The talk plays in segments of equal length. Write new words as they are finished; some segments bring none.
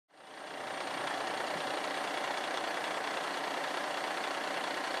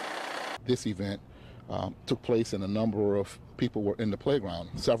This event took place and a number of people were in the playground,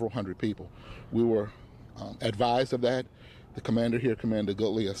 several hundred people. We were advised of that. The commander here, Commander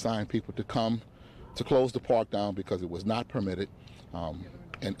Goodley, assigned people to come to close the park down because it was not permitted.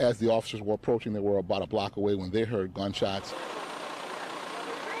 And as the officers were approaching, they were about a block away when they heard gunshots.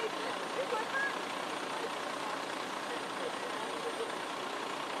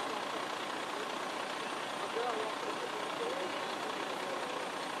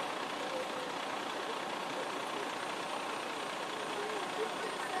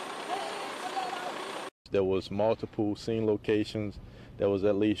 There was multiple scene locations. There was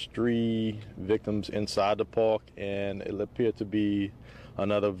at least 3 victims inside the park, and it appeared to be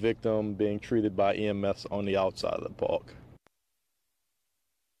another victim being treated by EMS on the outside of the park.